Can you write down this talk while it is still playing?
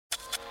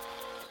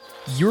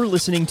You're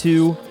listening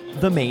to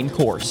The Main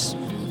Course,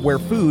 where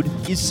food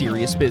is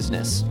serious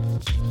business.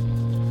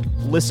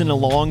 Listen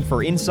along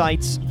for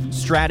insights,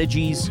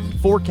 strategies,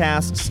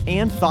 forecasts,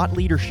 and thought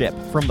leadership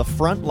from the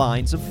front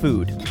lines of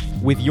food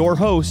with your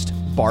host,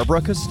 Barbara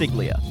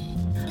Castiglia.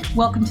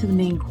 Welcome to The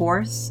Main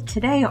Course.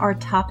 Today our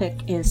topic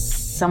is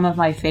some of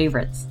my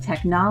favorites: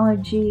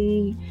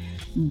 technology,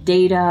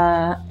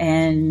 data,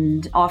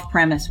 and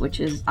off-premise, which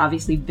has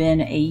obviously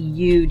been a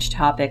huge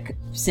topic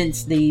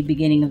since the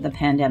beginning of the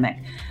pandemic.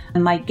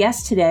 And my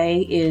guest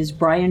today is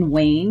Brian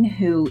Wayne,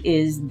 who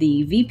is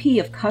the VP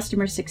of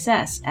Customer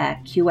Success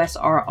at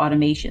QSR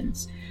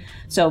Automations.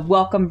 So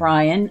welcome,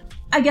 Brian.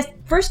 I guess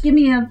first give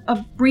me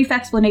a brief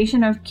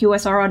explanation of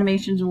QSR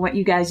Automations and what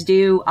you guys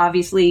do.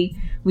 Obviously,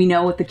 we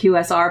know what the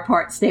QSR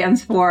part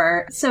stands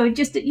for. So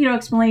just,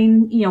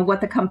 explain,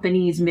 what the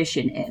company's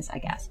mission is, I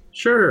guess.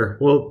 Sure.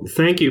 Well,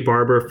 thank you,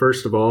 Barbara,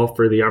 first of all,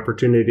 for the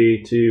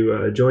opportunity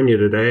to join you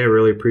today. I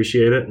really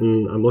appreciate it,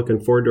 and I'm looking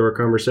forward to our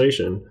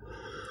conversation.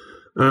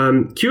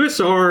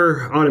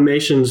 QSR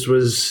Automations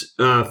was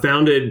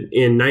founded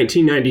in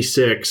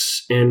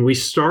 1996, and we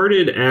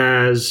started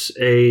as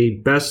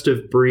a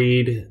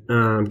best-of-breed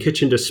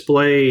kitchen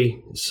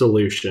display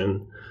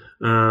solution,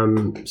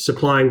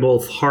 supplying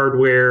both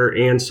hardware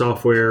and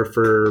software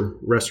for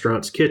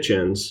restaurants'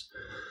 kitchens.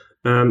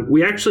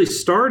 We actually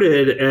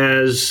started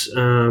as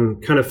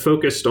kind of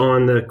focused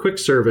on the quick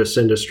service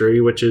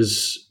industry, which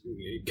is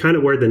kind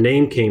of where the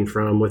name came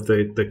from with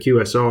the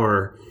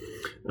QSR.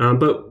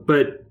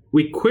 But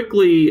we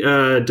quickly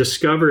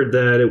discovered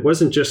that it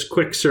wasn't just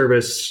quick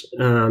service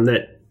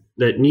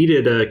that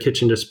needed a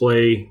kitchen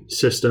display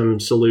system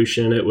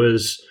solution. It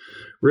was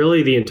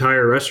really the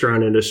entire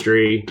restaurant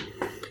industry.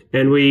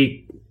 And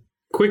we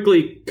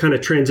quickly kind of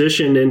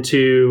transitioned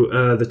into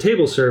the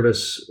table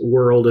service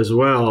world as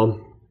well.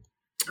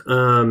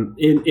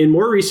 In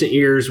more recent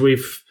years,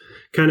 we've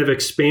kind of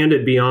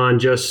expanded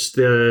beyond just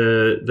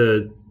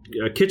the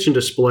kitchen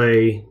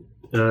display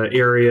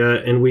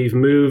area, and we've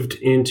moved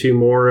into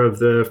more of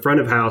the front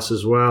of house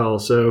as well.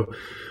 So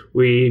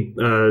we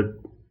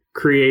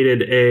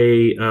created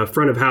a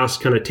front of house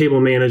kind of table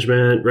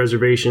management,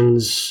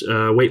 reservations,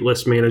 wait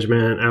list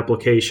management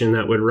application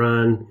that would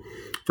run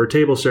for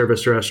table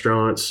service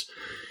restaurants.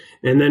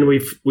 And then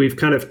we've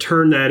kind of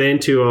turned that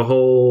into a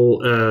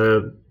whole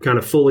kind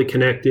of fully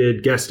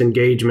connected guest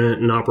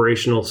engagement and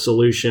operational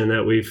solution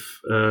that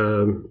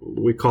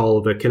we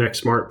call the Connect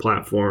Smart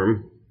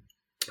platform.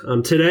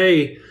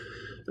 Today,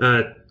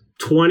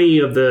 20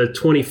 of the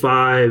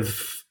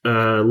 25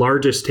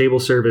 largest table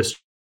service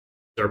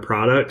are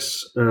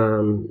products.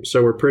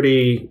 So we're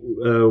pretty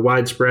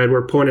widespread.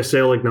 We're point of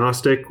sale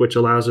agnostic, which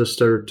allows us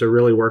to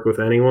really work with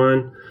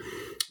anyone.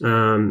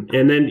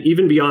 And then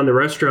even beyond the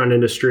restaurant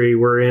industry,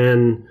 we're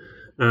in,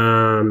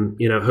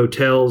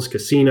 hotels,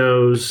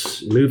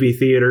 casinos, movie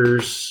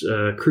theaters,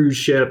 cruise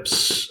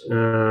ships,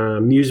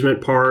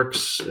 amusement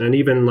parks, and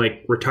even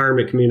like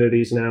retirement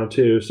communities now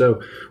too.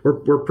 So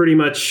we're pretty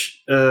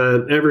much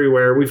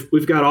everywhere.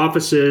 We've got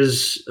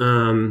offices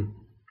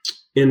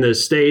in the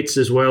States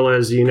as well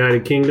as the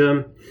United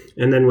Kingdom,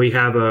 and then we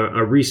have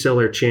a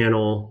reseller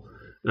channel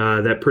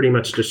that pretty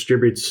much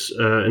distributes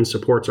and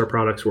supports our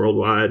products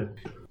worldwide.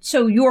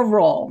 So your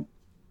role,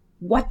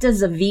 what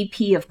does a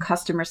VP of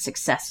Customer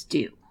Success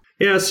do?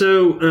 Yeah,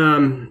 so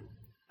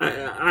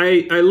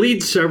I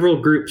lead several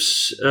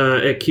groups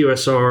at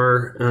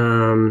QSR.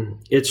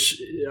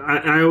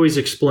 I always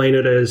explain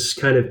it as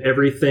kind of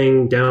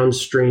everything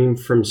downstream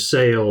from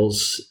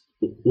sales,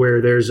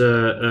 where there's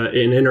an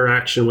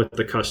interaction with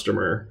the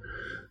customer.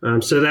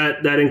 So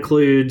that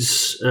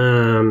includes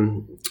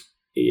kind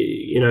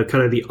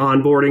of the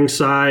onboarding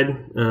side,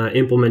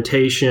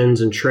 implementations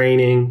and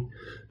training.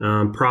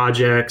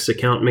 Projects,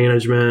 account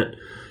management,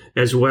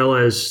 as well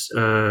as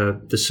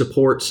the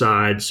support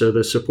side. So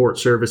the support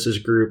services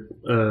group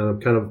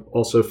kind of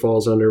also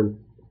falls under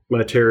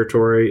my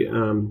territory.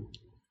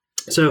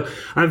 So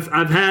I've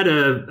had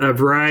a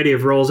variety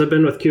of roles. I've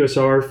been with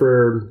QSR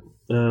for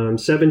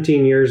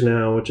 17 years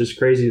now, which is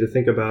crazy to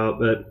think about.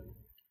 But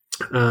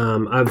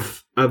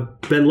I've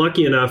been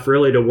lucky enough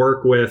really to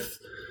work with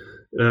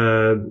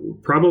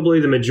probably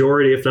the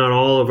majority, if not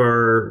all, of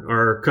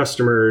our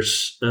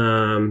customers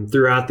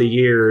throughout the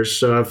years.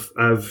 So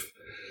I've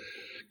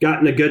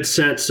gotten a good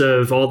sense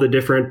of all the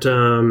different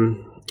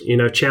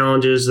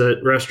challenges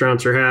that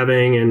restaurants are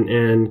having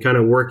and kind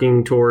of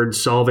working towards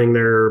solving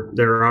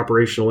their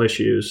operational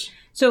issues.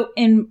 So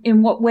in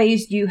what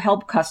ways do you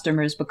help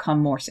customers become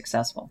more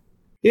successful?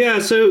 Yeah,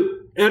 so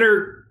at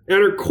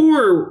our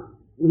core,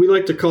 we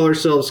like to call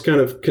ourselves kind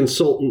of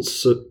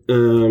consultants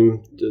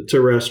to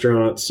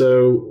restaurants.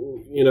 So,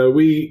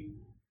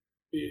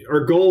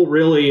 our goal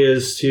really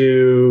is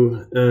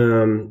to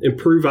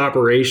improve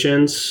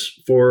operations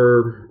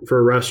for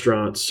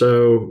restaurants.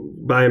 So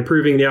by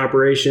improving the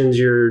operations,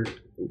 you're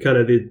kind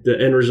of the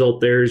end result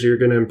there is you're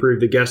going to improve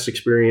the guest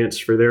experience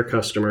for their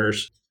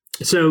customers.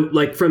 So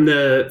like from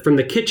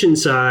the kitchen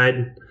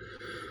side,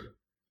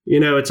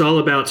 It's all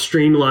about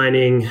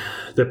streamlining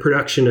the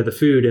production of the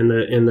food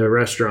in the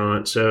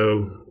restaurant.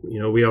 So,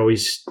 we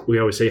always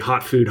say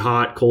hot food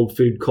hot, cold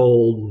food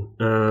cold.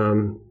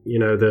 One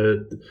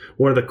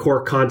of the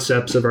core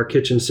concepts of our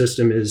kitchen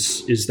system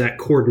is that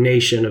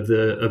coordination of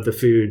the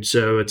food.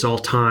 So it's all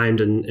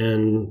timed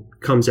and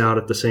comes out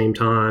at the same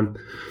time.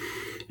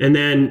 And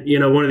then,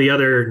 one of the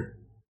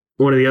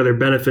other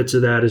benefits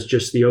of that is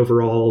just the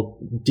overall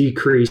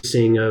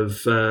decreasing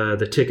of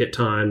the ticket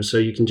time. So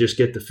you can just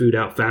get the food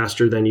out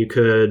faster than you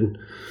could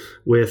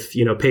with,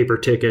 paper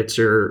tickets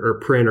or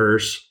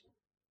printers.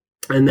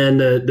 And then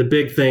the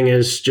big thing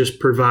is just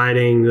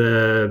providing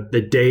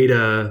the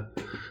data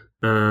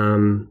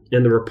and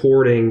the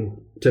reporting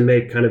to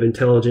make kind of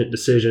intelligent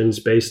decisions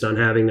based on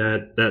having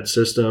that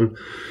system.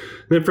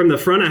 And then from the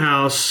front of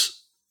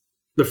house,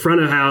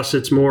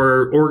 it's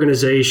more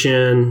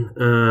organization,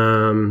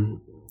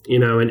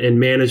 and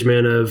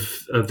management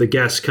of the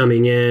guests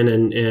coming in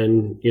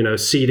and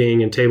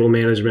seating and table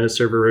management,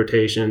 server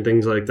rotation,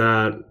 things like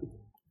that.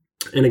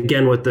 And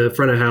again, with the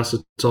front of house,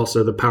 it's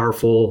also the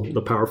powerful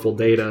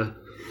data.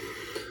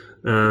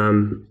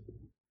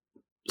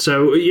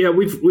 So yeah,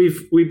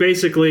 we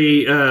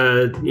basically,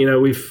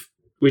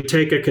 we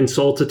take a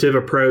consultative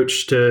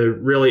approach to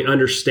really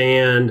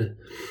understand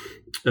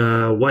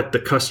what the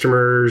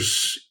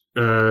customers'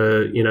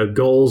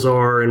 goals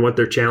are and what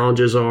their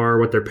challenges are,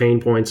 what their pain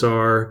points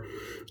are.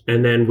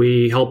 And then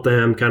we help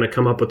them kind of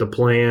come up with a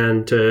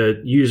plan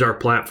to use our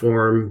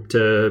platform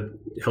to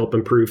help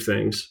improve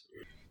things.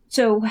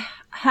 So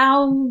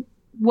how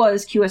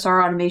was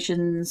QSR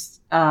Automations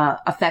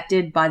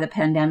affected by the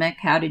pandemic?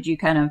 How did you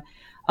kind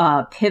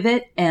of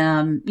pivot,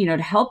 to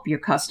help your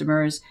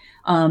customers?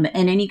 And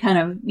any kind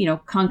of,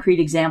 concrete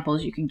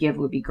examples you can give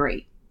would be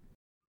great.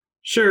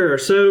 Sure.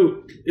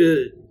 So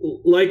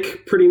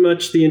like pretty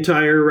much the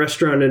entire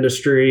restaurant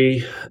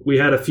industry, we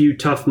had a few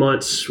tough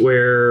months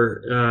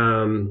where,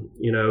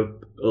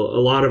 a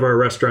lot of our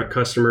restaurant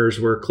customers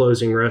were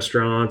closing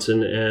restaurants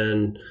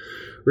and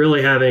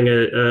really having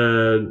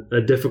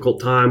a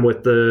difficult time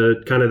with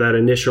the kind of that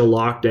initial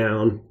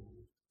lockdown.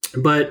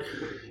 But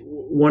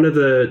one of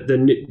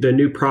the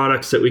new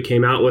products that we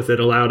came out with,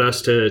 it allowed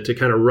us to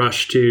kind of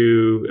rush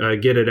to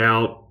get it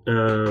out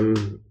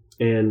and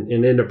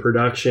into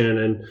production.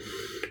 And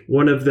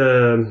one of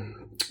the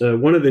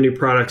new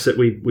products that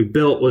we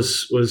built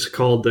was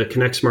called the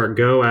Connect Smart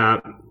Go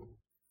app.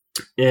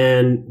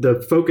 And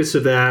the focus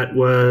of that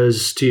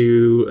was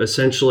to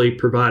essentially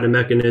provide a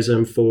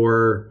mechanism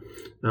for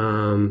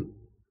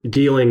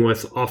dealing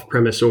with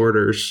off-premise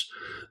orders.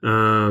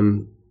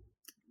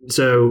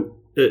 So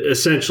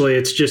essentially,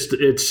 it's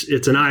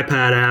an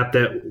iPad app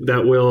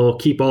that will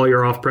keep all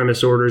your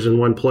off-premise orders in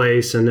one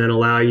place and then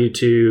allow you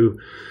to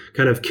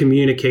kind of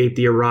communicate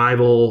the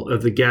arrival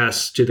of the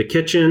guests to the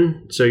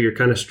kitchen. So you're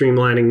kind of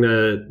streamlining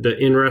the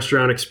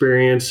in-restaurant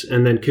experience,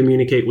 and then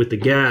communicate with the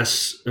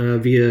guests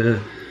via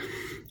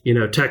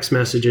text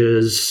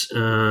messages,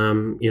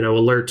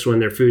 alerts when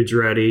their food's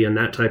ready and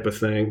that type of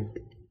thing.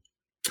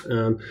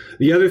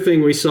 The other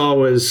thing we saw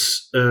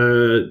was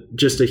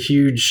just a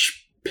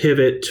huge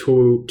pivot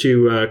to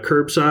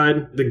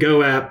Curbside. The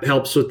Go app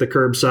helps with the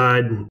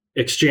Curbside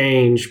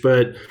exchange,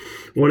 but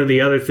one of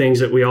the other things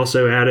that we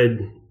also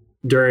added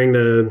during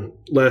the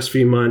last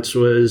few months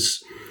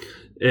was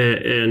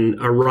an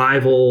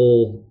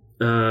arrival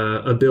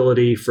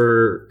ability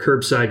for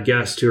Curbside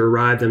guests to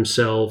arrive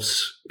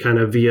themselves kind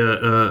of via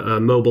a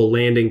mobile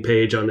landing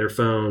page on their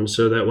phone,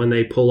 so that when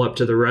they pull up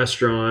to the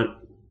restaurant,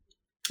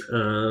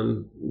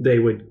 they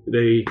would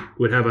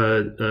have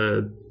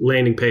a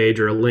landing page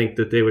or a link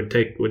that they would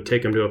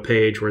take them to a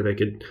page where they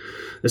could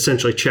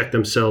essentially check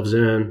themselves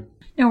in.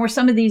 Now, were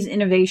some of these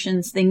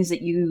innovations things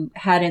that you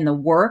had in the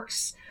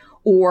works,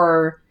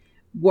 or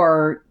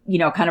were,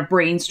 kind of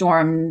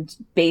brainstormed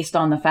based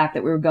on the fact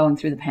that we were going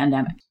through the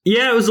pandemic?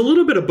 Yeah, it was a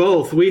little bit of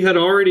both. We had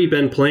already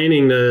been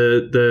planning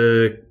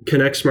the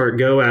Connect Smart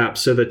Go app,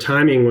 so the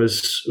timing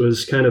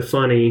was kind of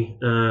funny.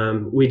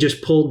 We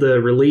just pulled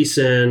the release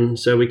in,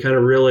 so we kind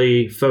of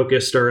really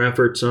focused our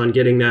efforts on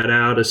getting that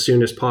out as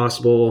soon as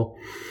possible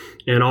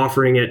and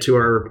offering it to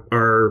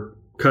our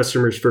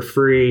customers for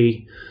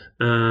free,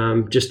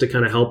 just to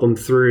kind of help them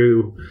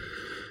through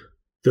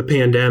the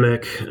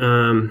pandemic.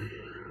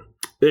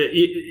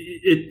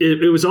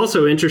 It was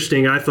also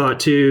interesting, I thought,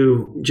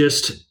 too,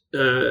 just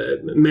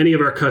many of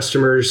our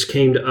customers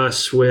came to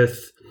us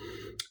with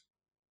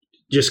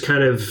just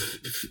kind of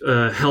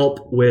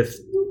help with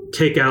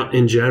takeout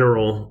in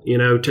general,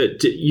 to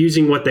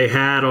using what they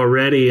had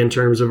already in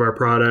terms of our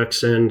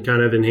products and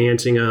kind of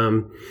enhancing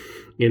them.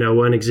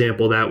 One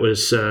example that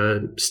was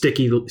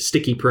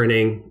sticky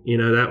printing.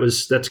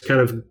 That's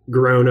kind of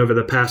grown over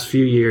the past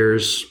few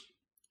years,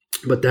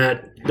 but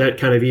that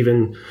kind of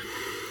even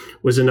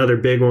was another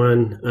big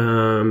one,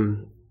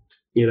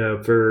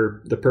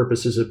 for the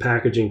purposes of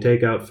packaging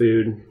takeout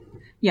food.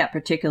 Yeah,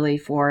 particularly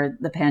for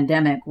the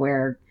pandemic,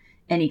 where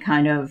any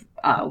kind of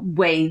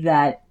way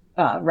that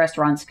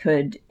restaurants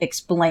could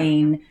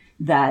explain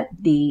that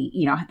the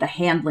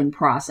handling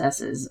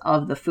processes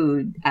of the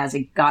food as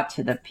it got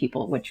to the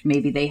people, which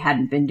maybe they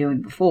hadn't been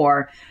doing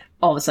before,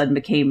 all of a sudden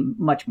became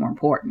much more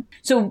important.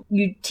 So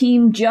your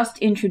team just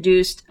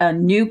introduced a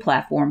new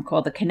platform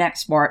called the Connect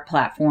Smart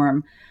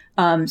platform.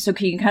 So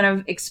can you kind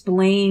of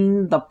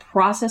explain the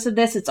process of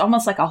this? It's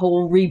almost like a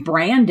whole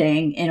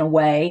rebranding in a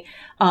way,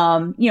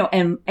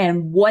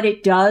 and what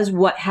it does,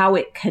 how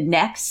it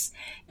connects,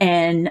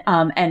 and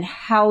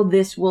how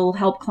this will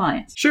help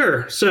clients.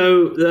 Sure.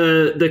 So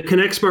the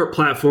Connect Smart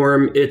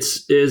platform,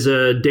 is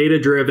a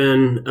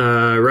data-driven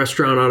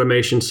restaurant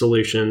automation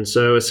solution.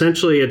 So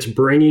essentially, it's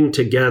bringing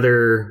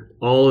together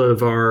all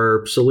of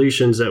our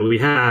solutions that we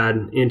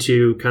had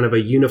into kind of a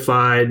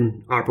unified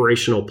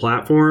operational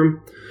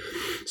platform.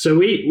 So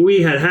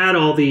we had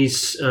all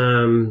these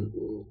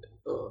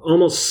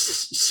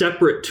almost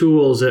separate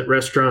tools that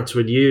restaurants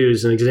would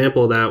use. An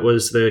example of that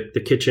was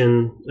the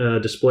kitchen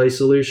display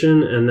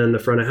solution and then the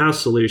front of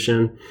house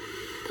solution.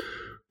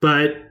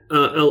 But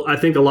I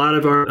think a lot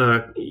of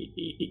our,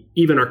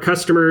 even our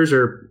customers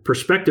or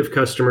prospective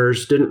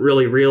customers didn't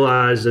really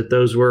realize that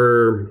those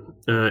were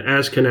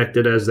as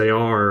connected as they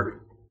are.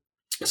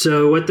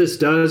 So what this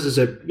does is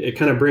it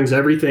kind of brings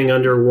everything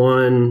under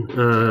one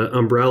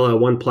umbrella,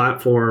 one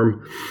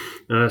platform.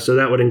 So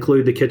that would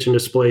include the kitchen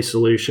display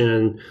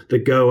solution, the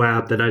Go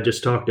app that I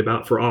just talked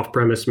about for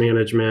off-premise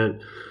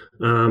management,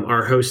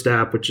 our Host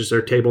app, which is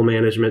our table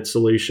management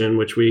solution,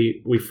 which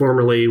we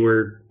formerly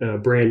were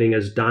branding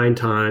as Dine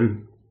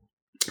Time,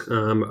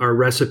 our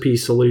recipe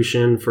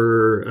solution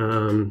for,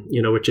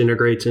 which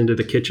integrates into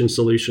the kitchen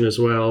solution as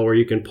well, where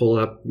you can pull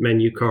up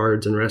menu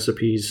cards and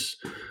recipes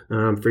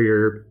for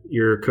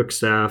your cook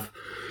staff.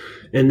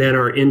 And then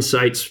our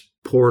Insights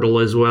portal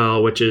as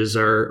well, which is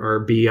our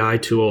BI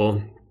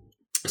tool.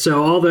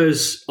 So all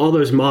those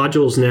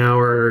modules now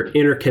are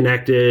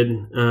interconnected,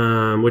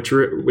 which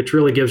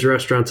really gives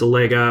restaurants a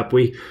leg up.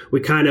 We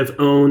kind of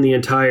own the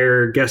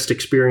entire guest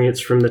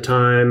experience from the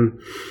time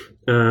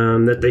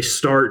that they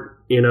start,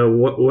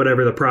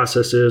 whatever the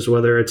process is,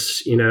 whether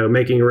it's,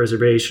 making a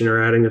reservation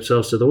or adding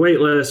themselves to the wait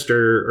list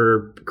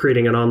or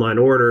creating an online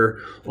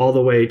order, all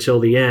the way till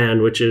the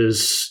end, which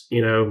is,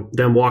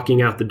 them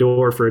walking out the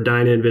door for a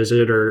dine-in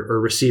visit or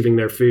receiving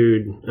their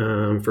food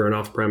for an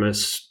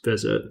off-premise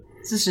visit.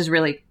 This is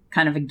really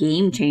kind of a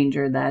game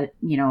changer that,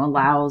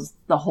 allows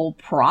the whole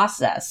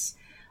process.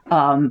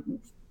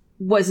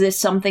 Was this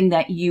something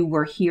that you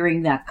were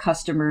hearing that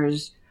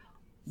customers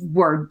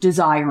were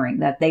desiring,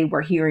 that they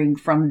were hearing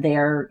from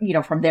their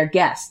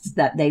guests,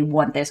 that they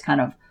want this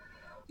kind of,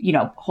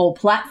 whole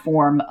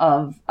platform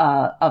of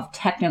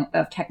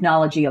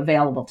technology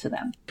available to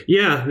them?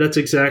 Yeah, that's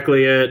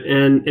exactly it.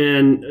 And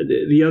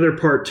the other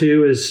part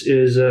too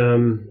is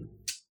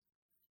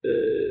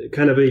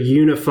kind of a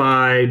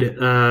unified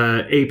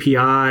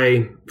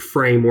API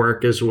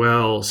framework as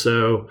well.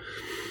 So,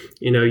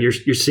 you're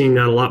seeing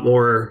that a lot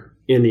more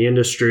in the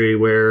industry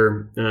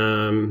where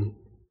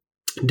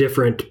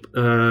different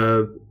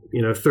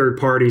third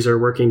parties are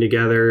working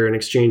together and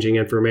exchanging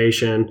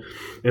information.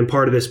 And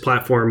part of this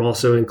platform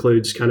also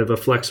includes kind of a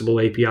flexible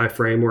API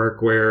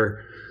framework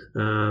where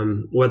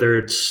whether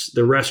it's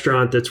the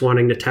restaurant that's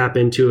wanting to tap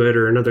into it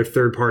or another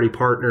third-party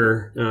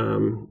partner,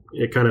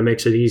 it kind of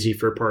makes it easy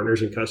for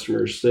partners and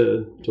customers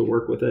to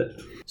work with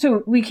it.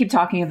 So we keep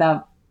talking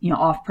about,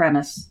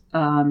 off-premise.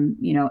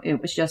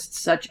 It was just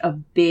such a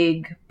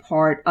big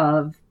part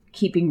of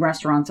keeping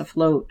restaurants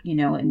afloat,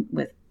 and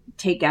with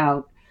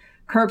takeout,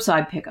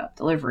 curbside pickup,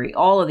 delivery,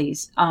 all of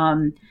these.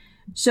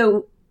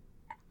 So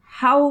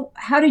how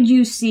did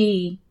you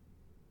see,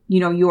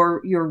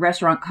 your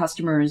restaurant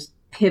customers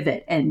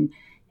pivot and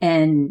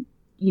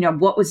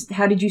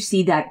how did you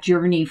see that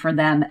journey for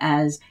them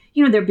as,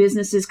 their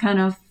businesses kind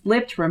of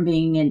flipped from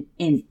being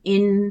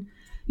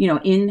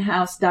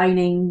in-house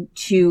dining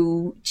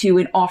to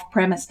an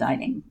off-premise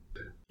dining?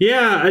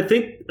 Yeah, I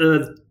think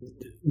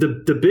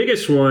the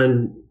biggest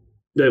one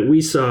that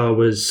we saw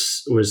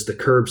was the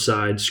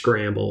curbside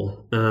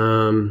scramble.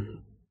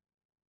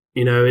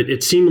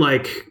 It seemed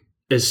like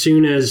as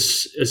soon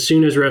as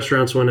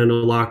restaurants went into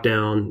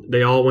lockdown,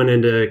 they all went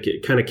into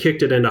kind of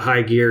kicked it into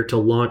high gear to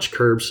launch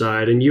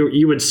curbside. And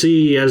you would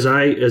see, as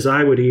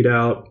I would eat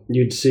out,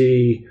 you'd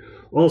see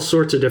all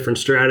sorts of different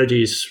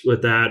strategies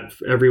with that,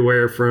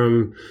 everywhere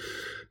from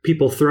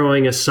people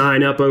throwing a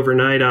sign up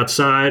overnight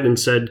outside and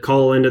said,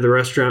 call into the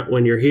restaurant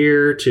when you're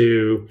here,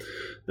 to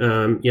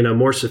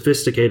more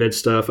sophisticated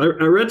stuff. I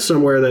read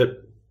somewhere that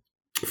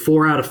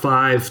 4 out of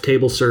 5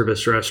 table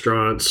service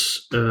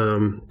restaurants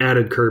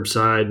added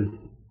curbside,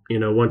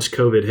 once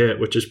COVID hit,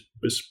 which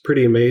was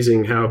pretty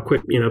amazing how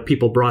quick,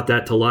 people brought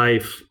that to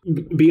life.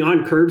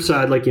 Beyond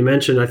curbside, like you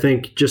mentioned, I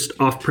think just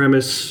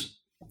off-premise,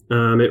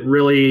 it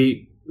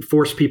really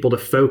forced people to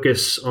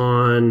focus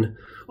on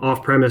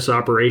off-premise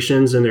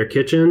operations in their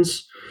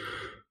kitchens.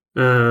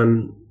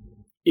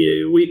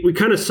 We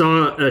kind of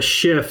saw a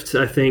shift,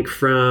 I think,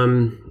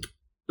 from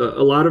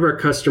a lot of our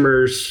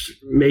customers'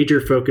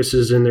 major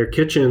focuses in their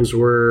kitchens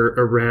were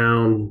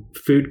around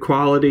food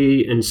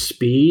quality and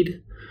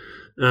speed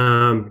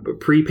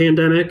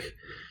pre-pandemic.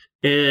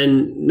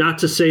 And not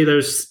to say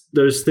those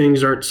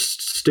things aren't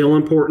still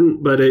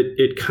important, but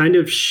it kind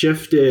of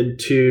shifted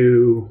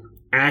to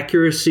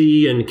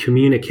accuracy and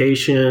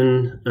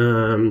communication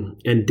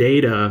and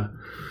data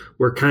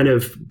were kind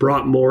of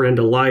brought more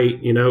into light.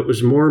 It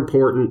was more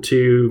important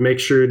to make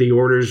sure the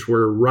orders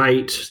were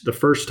right the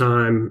first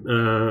time,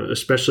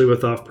 especially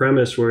with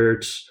off-premise, where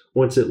it's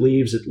once it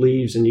leaves,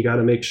 and you got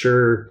to make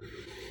sure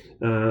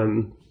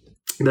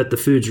that the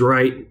food's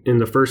right in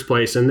the first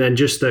place. And then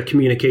just the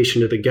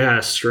communication to the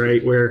guests,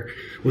 right? Where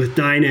with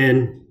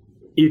dine-in,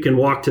 you can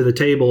walk to the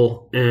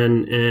table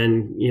and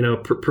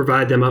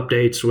provide them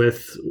updates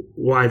with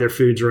why their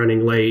food's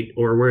running late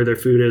or where their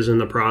food is in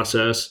the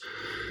process.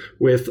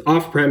 With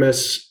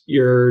off-premise,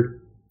 you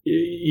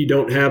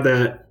don't have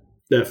that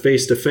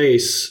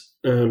face-to-face.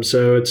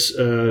 So it's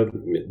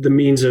the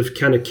means of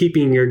kind of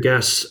keeping your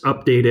guests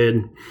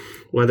updated,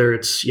 whether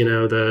it's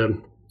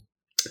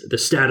the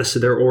status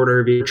of their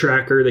order via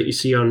tracker that you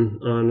see on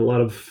a lot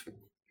of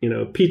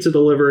pizza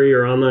delivery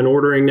or online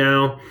ordering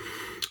now,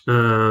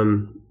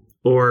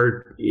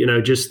 or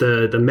just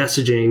the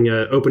messaging,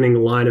 opening the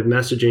line of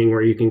messaging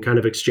where you can kind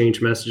of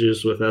exchange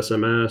messages with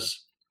SMS.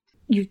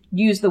 You've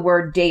used the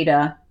word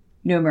data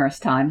numerous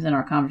times in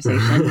our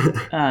conversation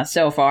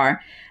so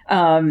far,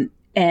 and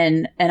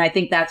I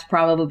think that's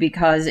probably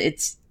because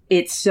it's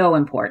so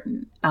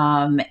important,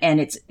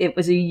 and it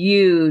was a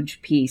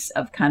huge piece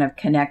of kind of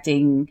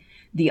connecting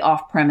the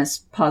off-premise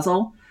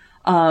puzzle.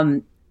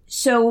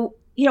 So,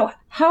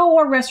 how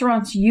are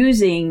restaurants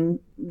using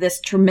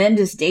this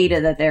tremendous data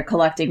that they're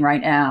collecting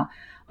right now,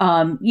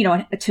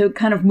 to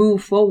kind of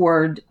move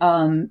forward,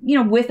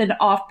 with an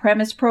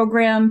off-premise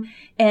program?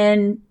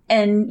 And,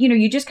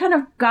 you just kind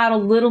of got a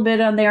little bit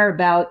on there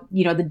about,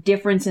 the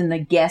difference in the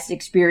guest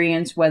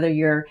experience, whether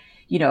you're,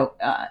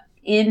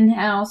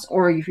 in-house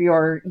or if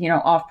you're,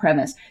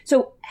 off-premise.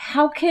 So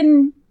how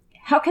can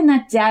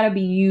that data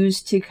be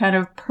used to kind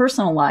of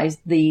personalize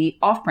the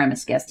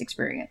off-premise guest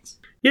experience?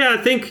 Yeah,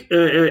 I think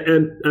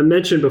I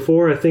mentioned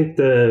before, I think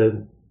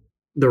the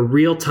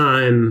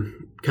real-time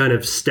kind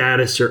of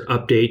status or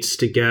updates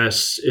to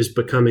guests is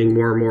becoming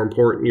more and more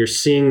important. You're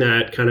seeing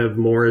that kind of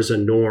more as a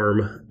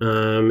norm.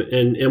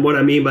 And what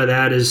I mean by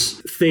that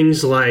is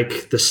things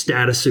like the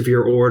status of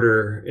your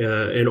order,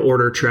 an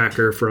order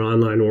tracker for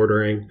online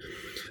ordering.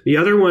 The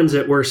other ones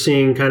that we're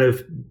seeing kind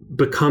of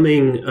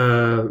becoming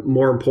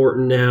more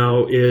important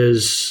now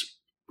is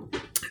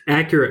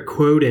accurate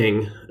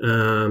quoting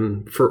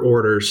for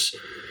orders.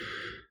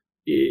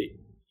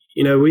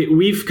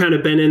 We've kind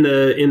of been in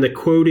the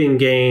quoting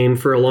game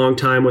for a long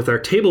time with our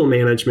table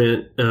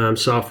management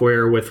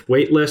software with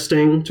wait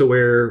listing, to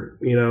where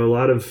a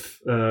lot of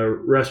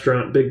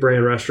big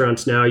brand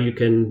restaurants now, you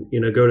can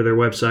go to their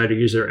website or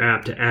use their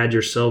app to add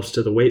yourselves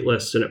to the wait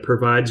list, and it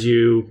provides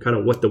you kind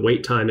of what the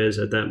wait time is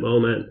at that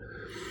moment.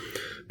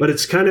 But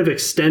it's kind of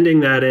extending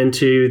that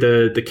into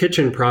the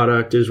kitchen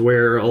product, is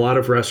where a lot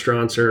of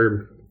restaurants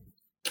are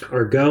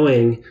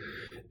going,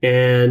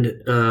 and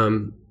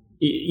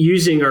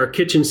using our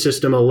kitchen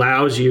system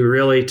allows you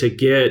really to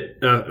get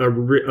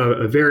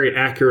a very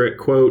accurate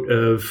quote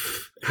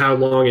of how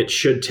long it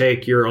should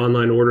take your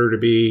online order to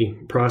be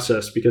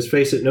processed. Because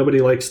face it,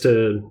 nobody likes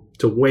to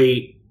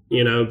wait,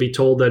 be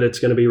told that it's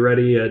going to be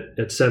ready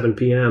at 7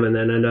 p.m. and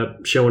then end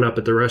up showing up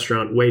at the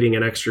restaurant waiting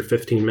an extra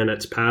 15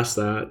 minutes past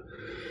that.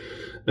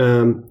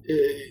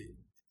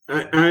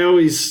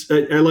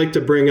 I like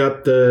to bring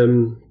up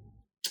the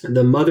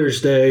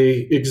Mother's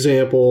Day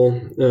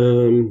example.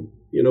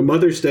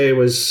 Mother's Day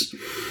was,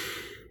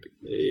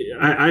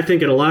 I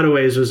think in a lot of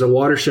ways, was a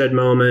watershed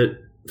moment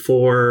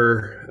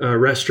for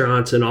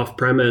restaurants and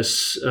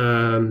off-premise.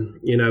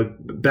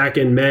 Back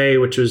in May,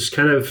 which was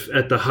kind of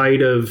at the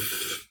height of,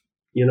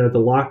 the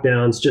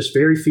lockdowns, just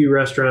very few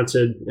restaurants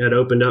had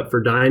opened up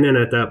for dine-in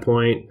at that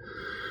point.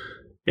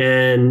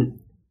 And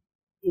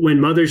when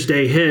Mother's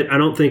Day hit, I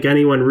don't think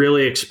anyone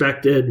really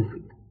expected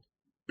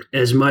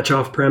as much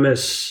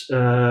off-premise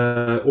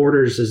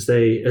orders as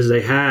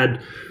they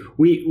had.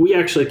 We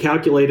actually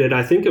calculated,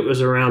 I think it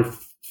was around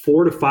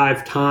 4 to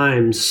 5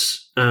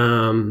 times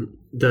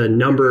the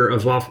number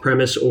of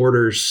off-premise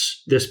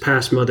orders this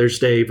past Mother's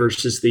Day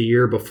versus the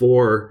year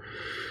before.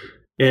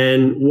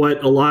 And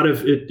what a lot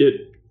of it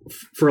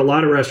for a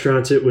lot of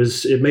restaurants,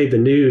 it made the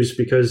news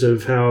because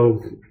of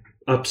how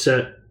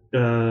upset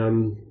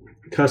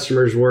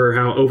customers were,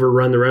 how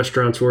overrun the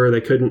restaurants were.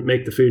 They couldn't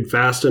make the food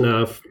fast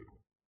enough.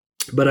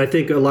 But I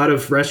think a lot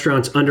of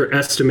restaurants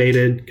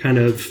underestimated kind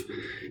of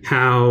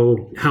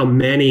how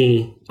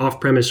many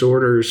off-premise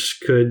orders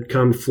could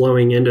come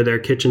flowing into their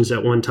kitchens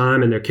at one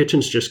time, and their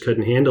kitchens just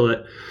couldn't handle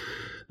it.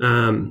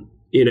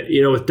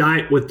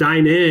 With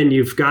dine-in,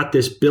 you've got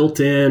this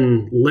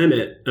built-in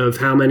limit of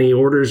how many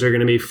orders are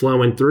going to be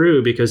flowing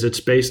through, because it's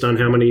based on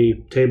how many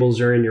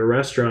tables are in your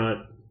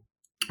restaurant.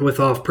 With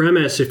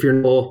off-premise, if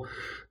you're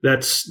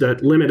that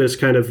limit is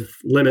kind of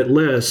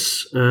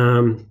limitless.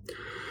 And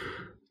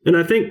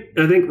I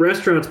think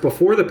restaurants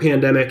before the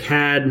pandemic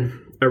had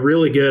a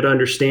really good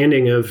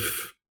understanding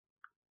of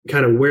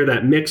kind of where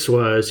that mix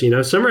was.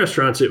 Some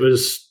restaurants, it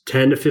was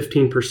 10 to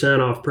 15%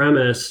 off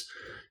premise.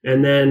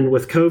 And then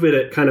with COVID,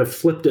 it kind of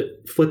flipped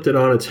it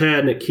on its head,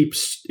 and it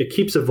keeps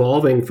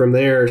evolving from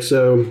there.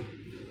 So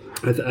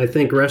I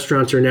think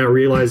restaurants are now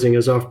realizing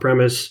as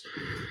off-premise,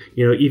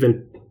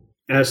 even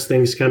as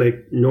things kind of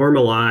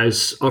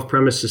normalize,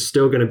 off-premise is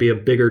still going to be a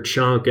bigger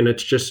chunk. And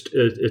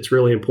it's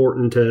really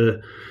important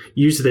to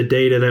use the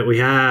data that we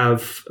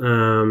have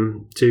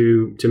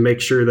to make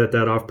sure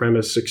that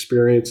off-premise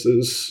experience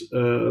is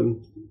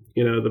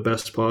the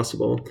best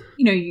possible.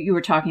 You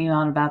were talking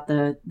about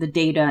the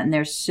data, and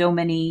there's so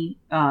many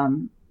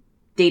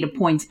data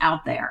points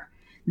out there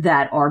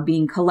that are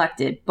being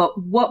collected. But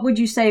what would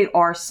you say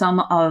are some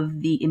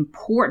of the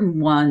important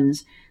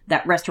ones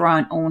that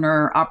restaurant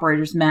owner,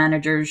 operators,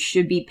 managers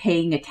should be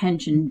paying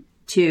attention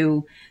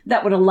to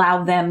that would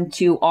allow them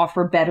to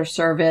offer better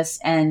service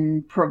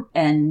and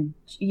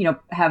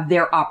have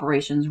their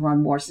operations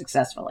run more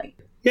successfully?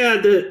 Yeah,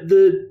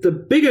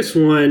 the biggest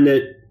one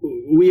that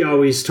we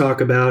always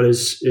talk about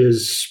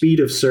is speed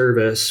of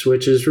service,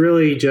 which is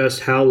really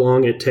just how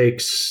long it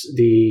takes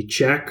the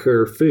check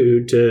or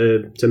food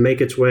to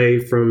make its way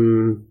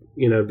from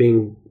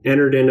being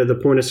entered into the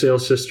point of sale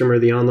system or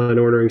the online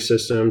ordering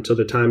system till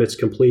the time it's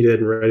completed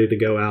and ready to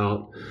go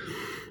out.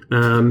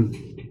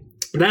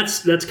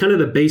 That's kind of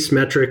the base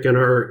metric in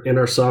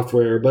our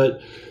software,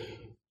 but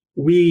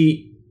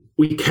we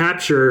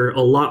capture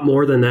a lot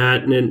more than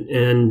that,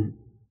 and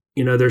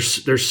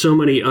there's so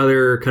many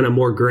other kind of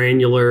more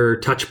granular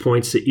touch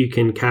points that you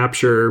can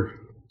capture.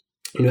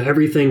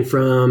 Everything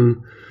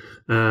from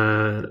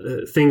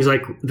things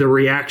like the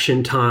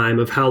reaction time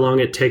of how long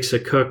it takes a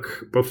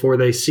cook before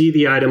they see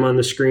the item on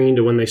the screen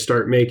to when they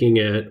start making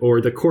it,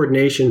 or the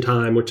coordination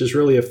time, which is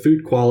really a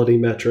food quality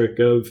metric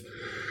of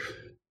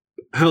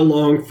how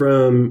long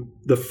from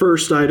the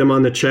first item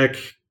on the check,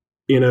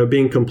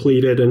 being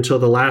completed until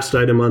the last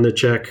item on the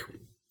check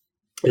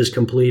is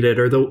completed,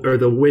 or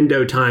the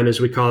window time,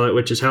 as we call it,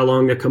 which is how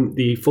long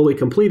the fully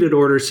completed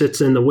order sits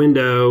in the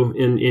window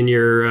in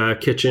your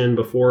kitchen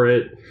before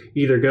it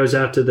either goes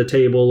out to the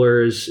table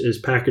or is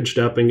packaged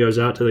up and goes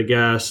out to the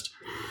guest.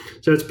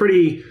 So it's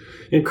pretty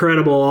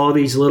incredible, all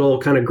these little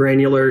kind of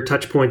granular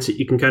touch points that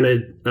you can kind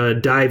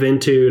of dive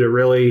into to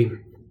really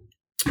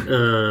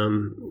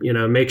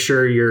make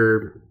sure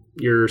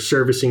you're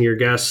servicing your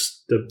guests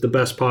the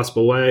best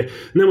possible way.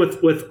 And then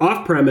with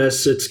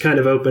off-premise, it's kind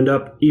of opened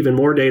up even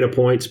more data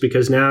points,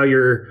 because now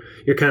you're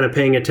kind of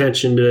paying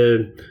attention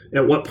to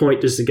at what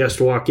point does the guest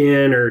walk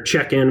in or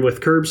check in with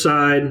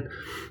Curbside,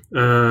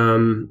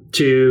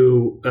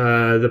 to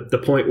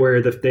the point where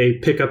they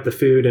pick up the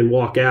food and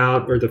walk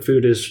out, or the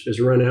food is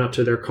run out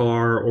to their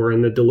car, or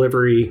in the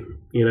delivery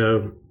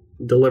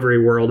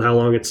world, how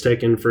long it's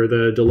taken for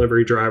the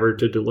delivery driver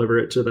to deliver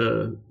it to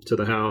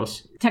the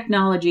house.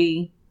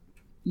 Technology,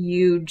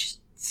 huge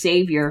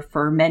savior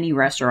for many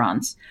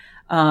restaurants.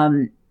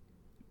 Do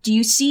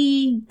you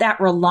see that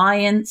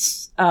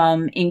reliance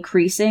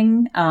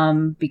increasing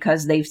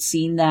because they've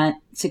seen that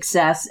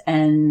success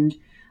and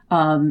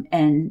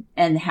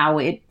how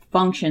it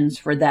functions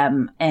for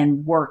them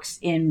and works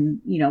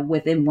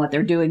within what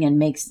they're doing and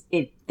makes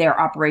their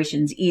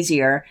operations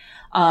easier,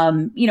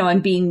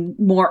 and being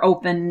more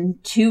open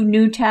to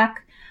new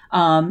tech,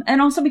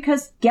 and also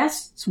because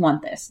guests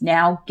want this.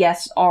 Now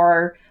guests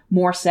are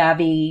more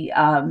savvy.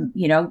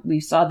 We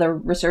saw the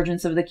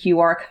resurgence of the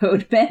QR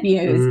code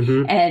menus,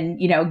 mm-hmm.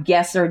 and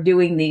guests are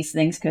doing these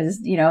things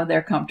because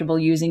they're comfortable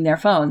using their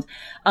phones.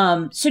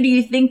 So do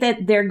you think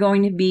that they're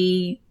going to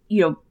be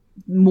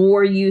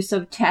more use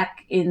of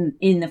tech in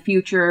the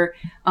future,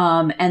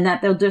 and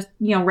that they'll just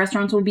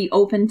restaurants will be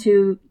open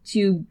to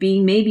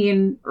being maybe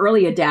an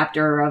early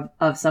adapter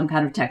of some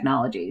kind of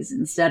technologies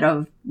instead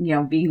of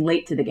being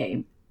late to the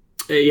game?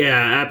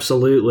 Yeah,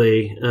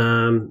 absolutely.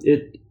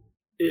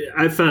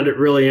 I found it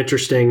really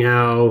interesting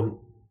how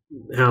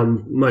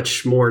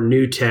much more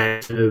new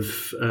tech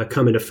have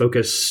come into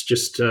focus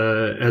just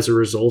as a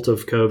result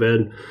of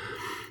COVID.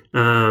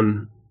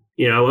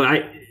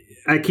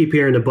 I keep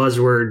hearing the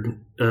buzzword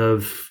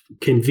of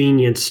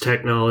convenience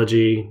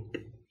technology.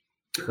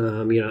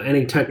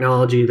 Any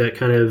technology that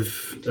kind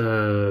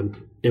of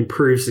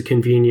improves the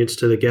convenience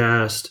to the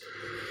guest.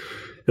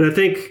 And I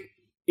think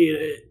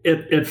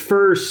at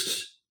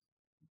first,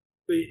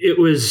 it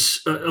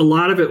was a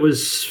lot of it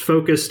was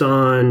focused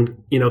on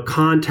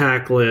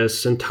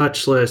contactless and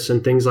touchless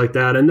and things like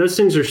that, and those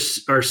things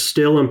are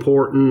still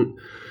important,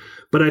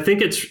 but I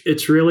think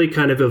it's really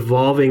kind of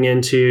evolving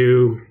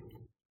into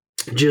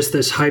just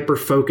this hyper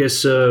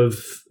focus of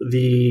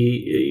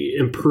the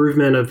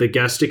improvement of the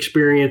guest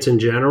experience in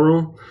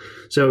general.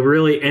 So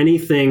really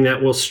anything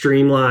that will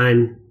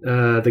streamline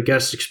the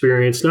guest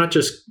experience, not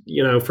just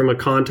from a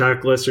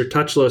contactless or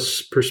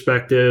touchless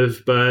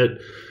perspective, but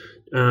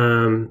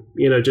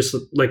just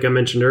like I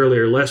mentioned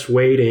earlier, less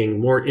waiting,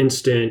 more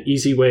instant,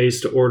 easy ways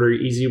to order,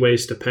 easy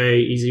ways to pay,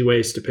 easy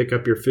ways to pick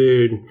up your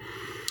food.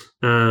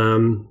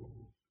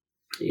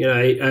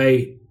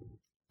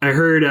 I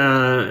heard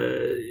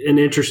an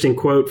interesting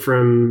quote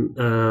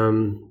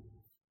from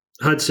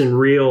Hudson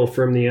Reel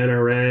from the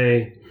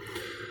NRA,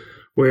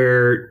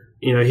 where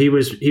he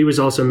was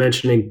also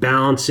mentioning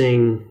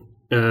balancing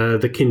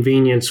the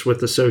convenience with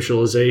the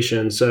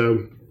socialization.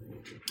 So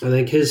I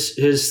think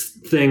his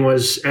thing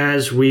was,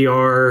 as we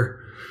are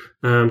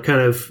kind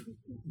of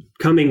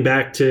coming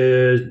back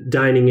to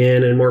dining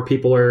in and more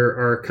people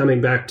are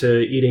coming back to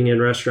eating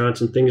in restaurants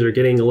and things are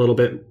getting a little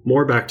bit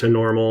more back to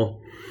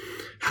normal,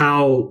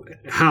 how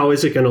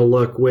is it going to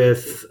look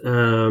with,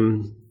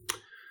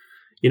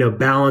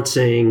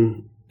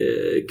 balancing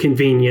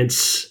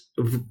convenience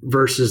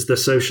versus the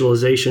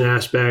socialization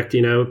aspect,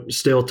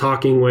 still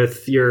talking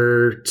with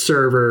your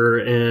server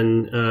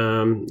and,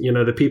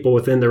 the people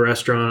within the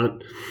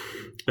restaurant.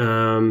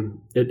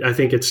 I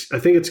think it's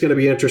going to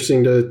be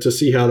interesting to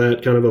see how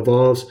that kind of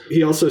evolves.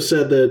 He also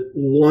said that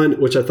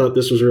which I thought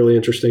this was really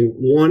interesting,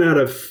 1 out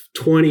of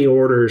 20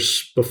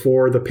 orders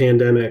before the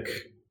pandemic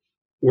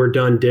were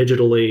done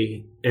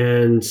digitally.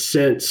 And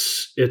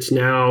since it's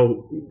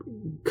now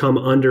come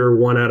under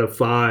 1 out of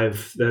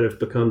 5 that have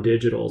become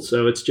digital.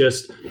 So it's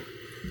just,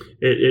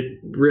 it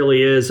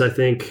really is, I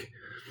think,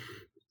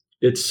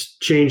 it's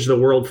changed the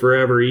world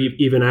forever,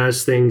 even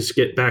as things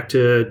get back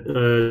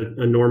to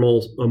a more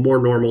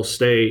normal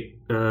state.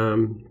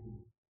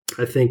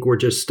 I think we're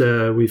just,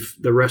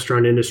 the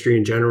restaurant industry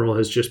in general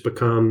has just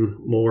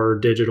become more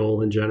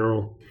digital in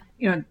general.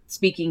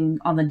 Speaking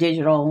on the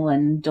digital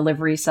and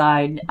delivery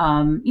side,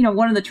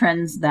 one of the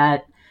trends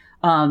that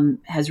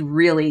has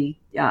really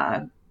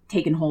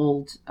taken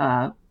hold,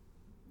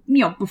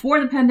 before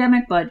the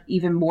pandemic, but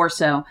even more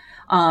so,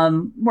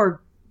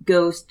 were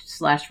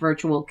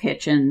ghost/virtual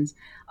kitchens.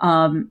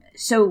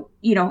 So,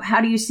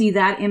 how do you see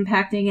that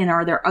impacting, and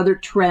are there other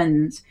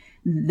trends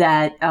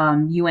that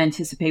you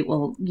anticipate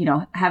will,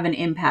 have an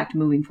impact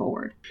moving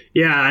forward?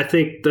 Yeah, I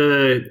think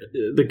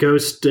the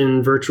ghost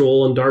and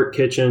virtual and dark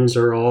kitchens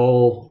are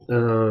all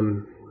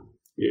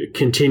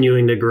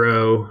continuing to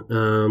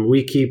grow.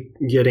 We keep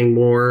getting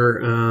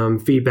more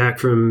feedback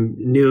from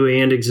new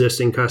and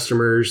existing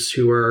customers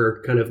who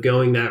are kind of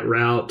going that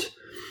route.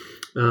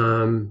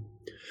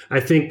 I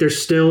think there's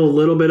still a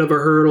little bit of a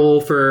hurdle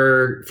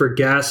for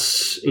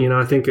guests.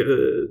 I think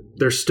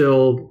there's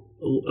still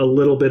a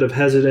little bit of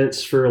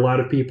hesitance for a lot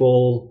of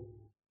people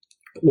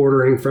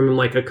ordering from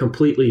like a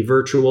completely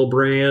virtual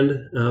brand.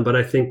 But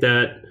I think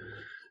that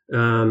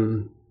a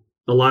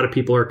lot of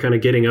people are kind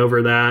of getting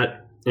over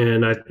that,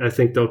 and I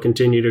think they'll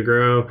continue to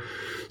grow.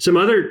 Some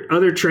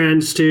other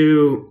trends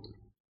too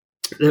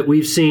that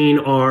we've seen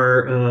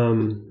are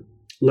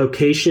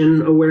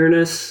location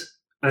awareness.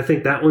 I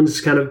think that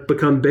one's kind of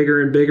become bigger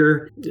and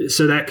bigger.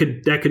 So that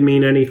could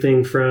mean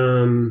anything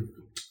from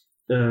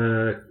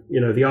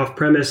the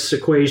off-premise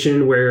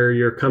equation, where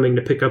you're coming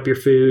to pick up your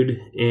food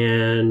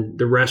and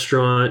the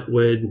restaurant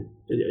would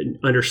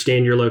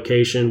understand your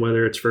location,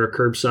 whether it's for a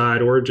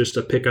curbside or just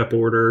a pickup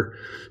order,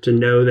 to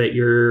know that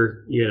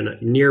you're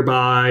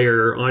nearby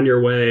or on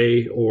your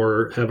way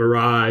or have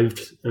arrived,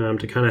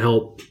 to kind of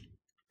help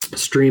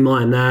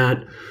streamline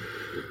that.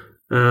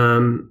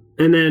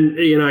 And then,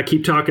 I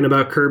keep talking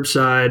about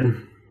curbside.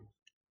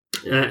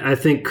 I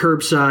think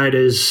curbside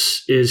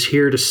is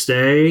here to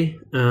stay.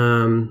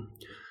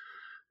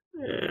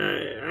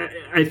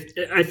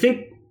 I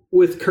think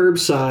with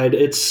curbside,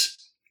 it's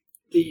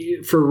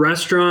for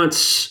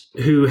restaurants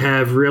who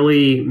have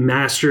really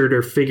mastered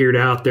or figured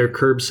out their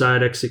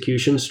curbside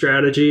execution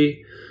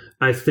strategy.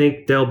 I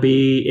think they'll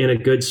be in a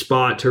good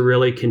spot to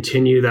really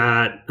continue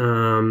that,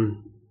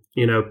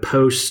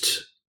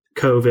 post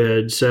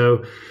COVID.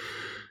 So,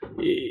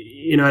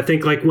 I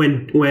think like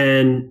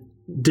when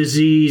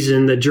disease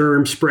and the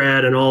germ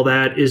spread and all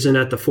that isn't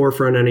at the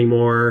forefront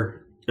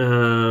anymore,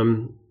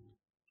 I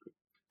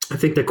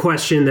think the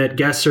question that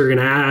guests are going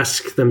to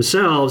ask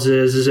themselves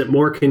is it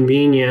more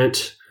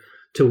convenient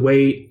to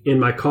wait in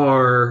my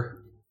car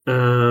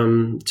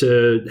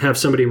to have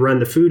somebody run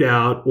the food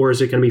out, or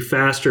is it going to be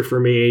faster for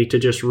me to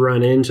just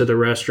run into the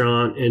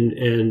restaurant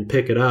and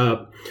pick it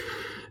up?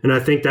 And I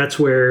think that's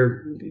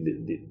where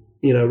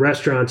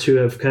restaurants who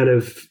have kind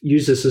of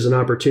used this as an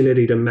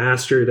opportunity to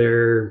master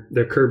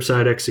their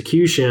curbside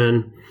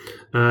execution,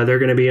 they're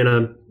going to be in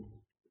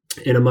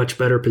a much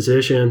better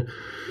position.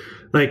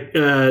 Like,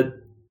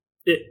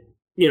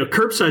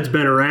 curbside's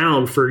been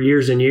around for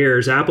years and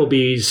years.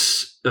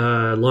 Applebee's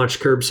launched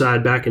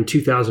curbside back in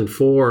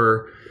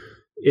 2004.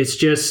 It's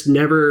just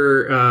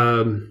never,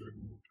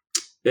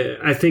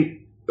 I think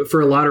for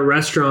a lot of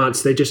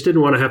restaurants, they just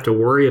didn't want to have to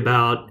worry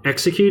about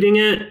executing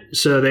it.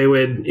 So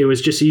it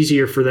was just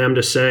easier for them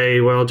to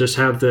say, well, just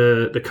have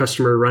the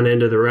customer run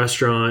into the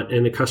restaurant,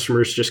 and the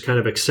customers just kind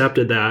of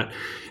accepted that.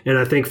 And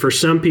I think for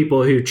some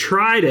people who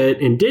tried it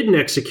and didn't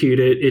execute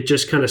it, it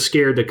just kind of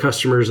scared the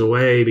customers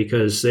away,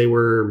 because they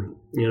were,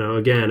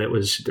 again,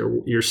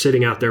 you're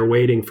sitting out there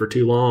waiting for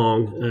too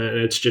long, and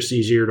it's just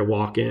easier to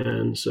walk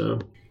in. So,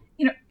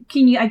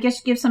 can you, I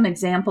guess, give some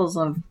examples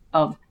of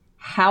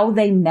how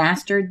they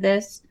mastered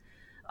this?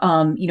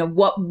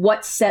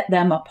 What set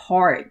them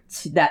apart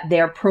that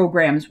their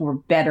programs were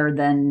better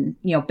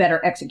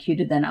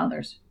executed than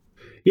others?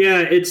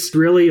 Yeah, it's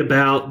really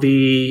about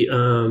the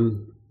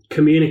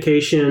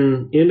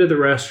communication into the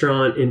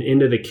restaurant and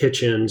into the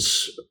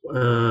kitchens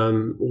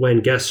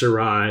when guests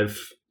arrive.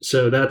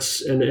 So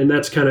that's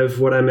kind of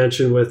what I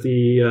mentioned with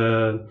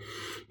the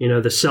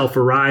the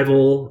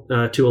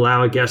self-arrival to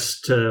allow a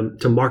guest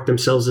to mark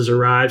themselves as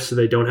arrived, so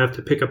they don't have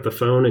to pick up the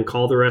phone and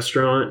call the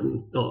restaurant.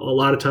 And a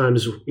lot of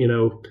times,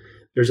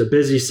 there's a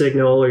busy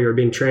signal, or you're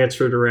being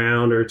transferred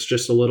around, or it's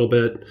just a little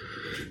bit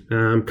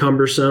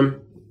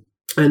cumbersome.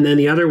 And then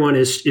the other one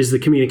is the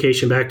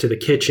communication back to the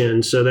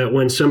kitchen, so that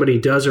when somebody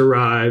does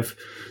arrive,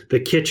 the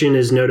kitchen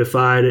is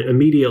notified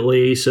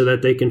immediately so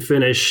that they can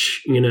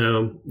finish,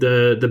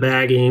 the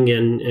bagging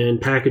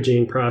and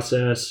packaging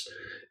process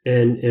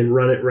and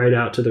run it right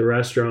out to the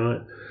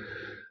restaurant.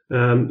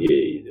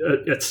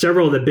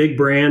 Several of the big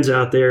brands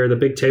out there, the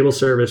big table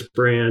service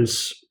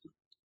brands,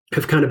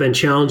 have kind of been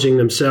challenging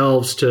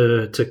themselves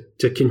to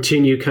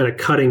continue kind of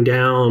cutting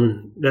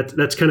down.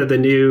 That's kind of the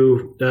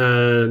new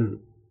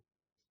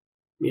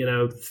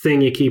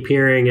thing you keep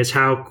hearing, is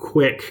how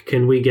quick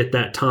can we get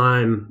that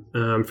time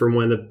from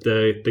when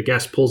the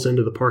guest pulls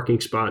into the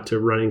parking spot to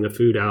running the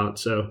food out.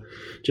 So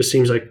just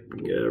seems like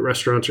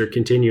restaurants are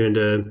continuing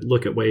to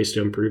look at ways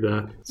to improve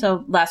that.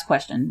 So last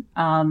question.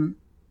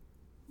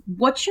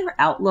 What's your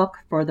outlook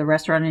for the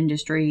restaurant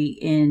industry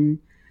in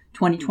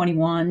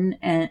 2021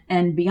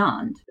 and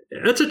beyond?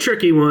 That's a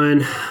tricky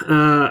one.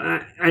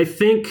 I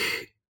think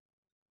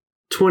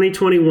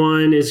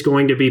 2021 is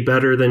going to be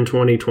better than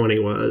 2020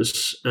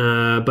 was,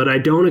 but I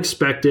don't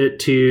expect it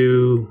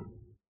to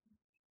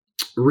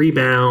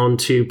rebound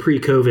to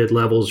pre-COVID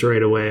levels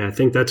right away. I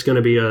think that's going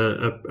to be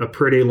a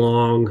pretty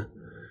long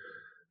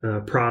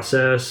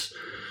process.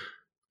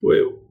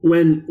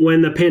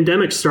 When the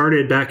pandemic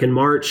started back in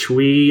March,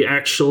 we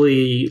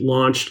actually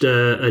launched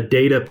a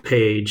data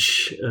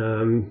page.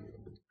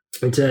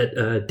 It's at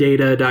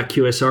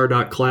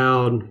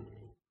data.qsr.cloud.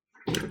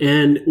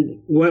 And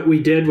what we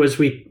did was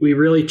we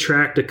really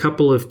tracked a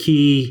couple of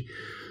key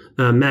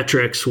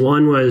metrics.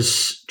 One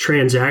was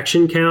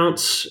transaction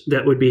counts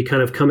that would be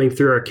kind of coming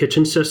through our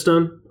kitchen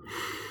system.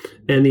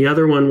 And the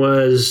other one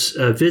was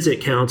visit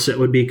counts that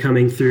would be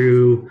coming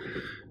through,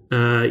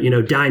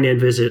 dine-in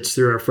visits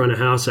through our front of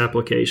house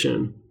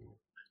application.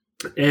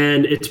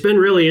 And it's been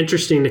really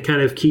interesting to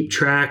kind of keep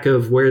track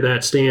of where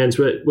that stands.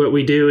 What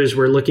we do is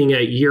we're looking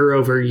at year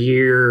over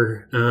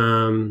year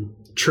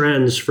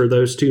trends for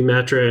those two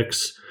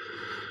metrics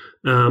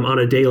on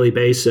a daily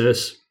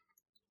basis.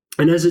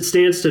 And as it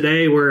stands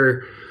today,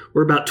 we're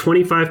about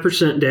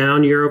 25%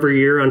 down year over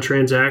year on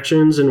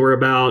transactions, and we're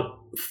about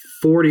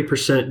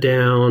 40%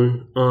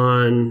 down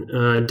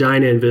on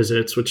dine-in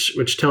visits,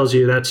 which tells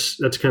you that's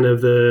kind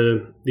of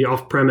the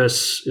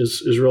off-premise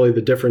is really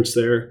the difference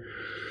there.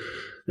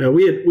 Now,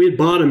 we had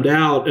bottomed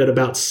out at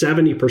about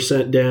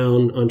 70%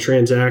 down on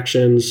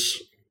transactions,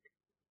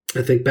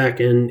 I think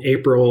back in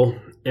April,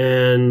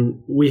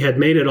 and we had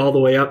made it all the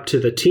way up to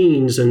the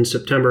teens in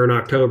September and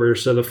October.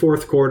 So the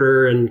fourth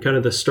quarter and kind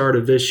of the start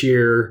of this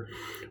year,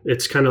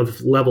 it's kind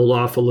of leveled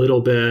off a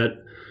little bit.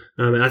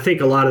 And I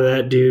think a lot of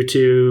that due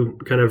to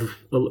kind of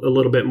a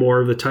little bit more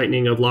of the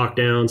tightening of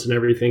lockdowns and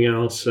everything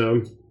else.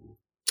 So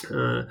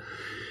I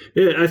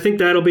think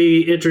that'll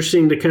be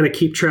interesting to kind of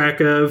keep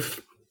track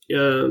of. I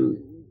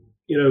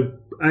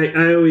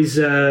always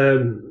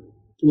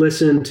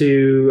listen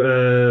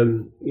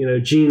to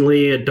Gene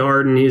Lee at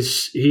Darden.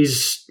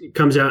 He's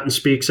comes out and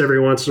speaks every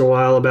once in a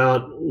while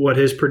about what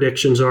his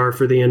predictions are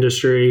for the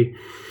industry,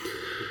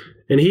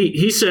 and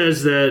he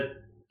says that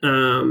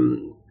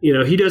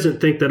he doesn't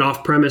think that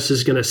off premise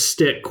is going to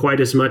stick quite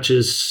as much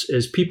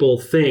as people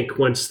think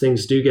once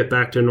things do get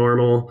back to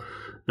normal.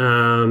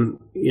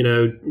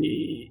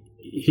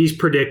 He's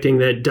predicting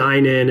that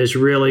dine-in is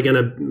really going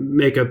to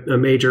make a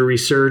major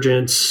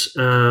resurgence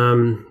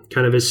kind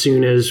of as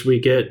soon as we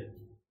get,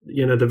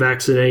 the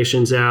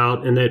vaccinations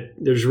out, and that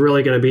there's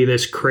really going to be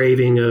this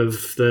craving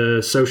of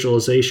the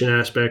socialization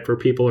aspect where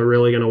people are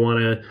really going to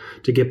want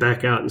to get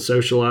back out and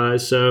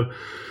socialize. So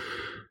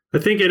I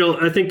think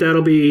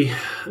that'll be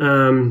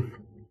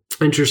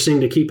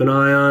interesting to keep an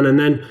eye on. And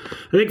then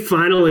I think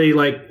finally,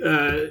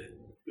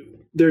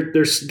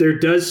 there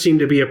does seem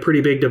to be a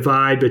pretty big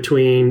divide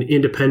between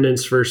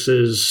independents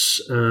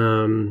versus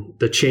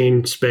the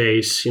chain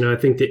space. I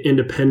think the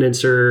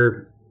independents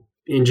are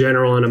in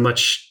general in a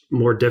much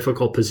more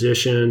difficult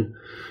position.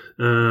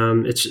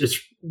 It's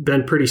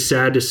been pretty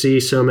sad to see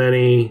so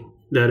many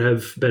that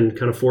have been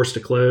kind of forced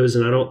to close,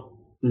 and I don't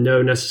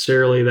know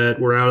necessarily that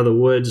we're out of the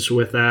woods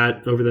with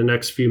that over the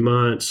next few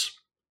months.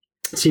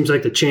 It seems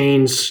like the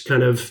chains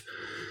kind of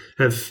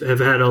have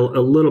had a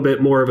little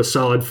bit more of a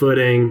solid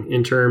footing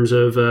in terms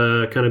of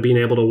kind of being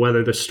able to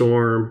weather the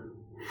storm.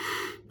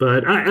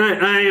 But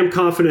I am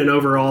confident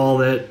overall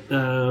that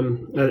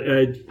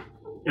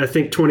I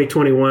think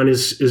 2021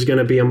 is going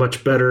to be a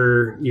much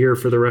better year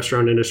for the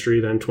restaurant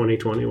industry than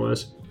 2020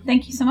 was.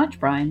 Thank you so much,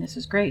 Brian. This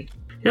is great.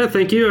 Yeah,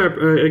 thank you.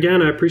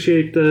 Again, I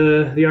appreciate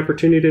the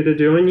opportunity to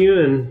join you,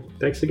 and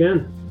thanks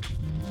again.